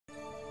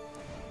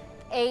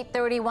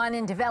8:31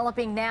 and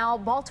developing now.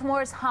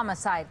 Baltimore's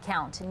homicide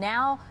count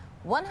now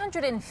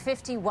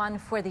 151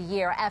 for the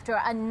year after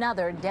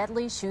another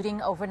deadly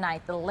shooting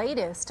overnight, the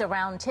latest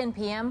around 10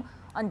 p.m.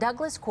 on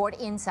Douglas Court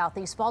in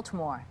Southeast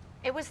Baltimore.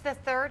 It was the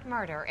third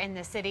murder in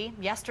the city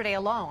yesterday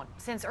alone.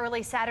 Since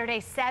early Saturday,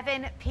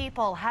 7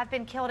 people have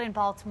been killed in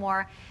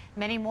Baltimore.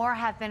 Many more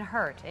have been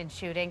hurt in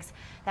shootings.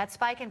 That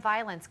spike in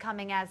violence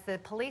coming as the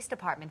police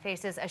department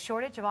faces a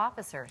shortage of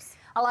officers.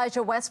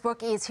 Elijah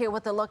Westbrook is here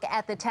with a look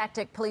at the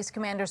tactic police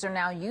commanders are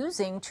now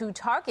using to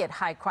target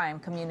high crime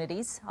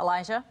communities.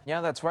 Elijah?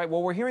 Yeah, that's right.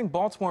 Well, we're hearing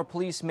Baltimore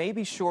police may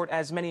be short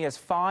as many as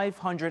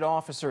 500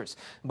 officers.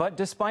 But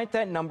despite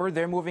that number,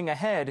 they're moving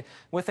ahead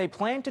with a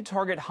plan to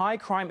target high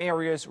crime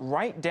areas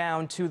right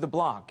down to the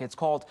block. It's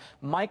called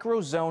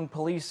micro-zone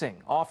policing.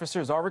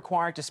 Officers are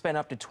required to spend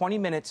up to 20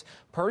 minutes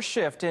per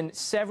shift in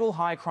several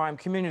high crime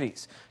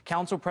communities.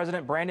 Council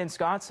President Brandon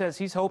Scott says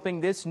he's hoping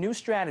this new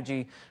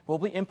strategy will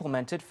be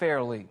implemented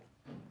fairly.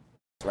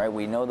 Right,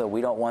 we know that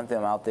we don't want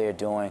them out there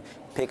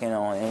picking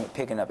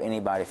up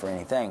anybody for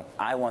anything.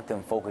 I want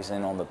them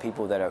focusing on the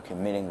people that are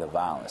committing the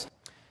violence.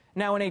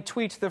 Now, in a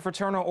tweet, the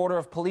Fraternal Order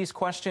of Police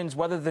questions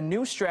whether the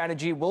new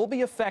strategy will be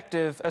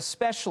effective,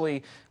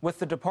 especially with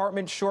the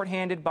department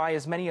shorthanded by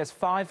as many as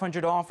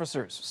 500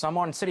 officers. Some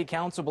on City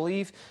Council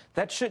believe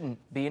that shouldn't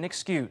be an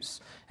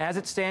excuse. As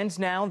it stands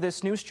now,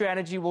 this new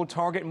strategy will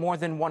target more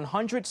than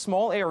 100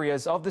 small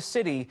areas of the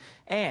city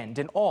and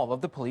in all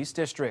of the police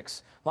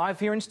districts. Live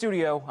here in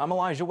studio, I'm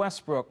Elijah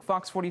Westbrook,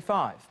 Fox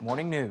 45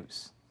 Morning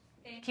News.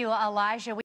 Thank you, Elijah.